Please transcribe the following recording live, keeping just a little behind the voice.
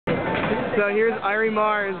So here's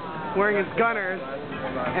IrieMars wearing his gunners,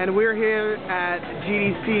 and we're here at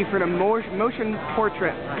GDC for the motion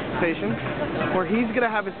portrait station, where he's going to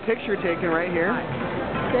have his picture taken right here.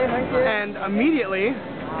 Okay, thank you. And immediately,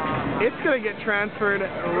 it's going to get transferred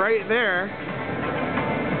right there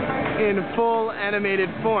in full animated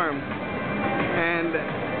form.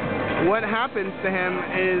 And what happens to him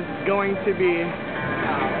is going to be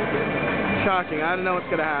shocking. I don't know what's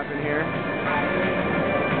going to happen here.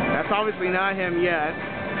 That's obviously not him yet.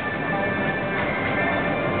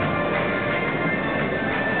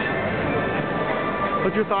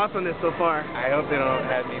 What's your thoughts on this so far? I hope they don't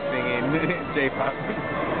have me singing J-pop.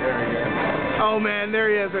 There we go. Oh man, there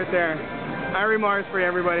he is right there. IrieMars for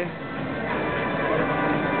everybody.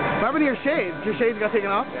 What happened to your shades? Your shades got taken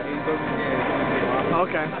off? Yeah, he's supposed to get off.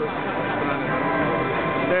 Okay.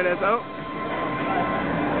 There it is. Oh.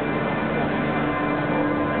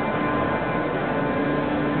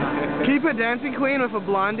 Keep a dancing queen with a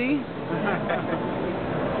blondie.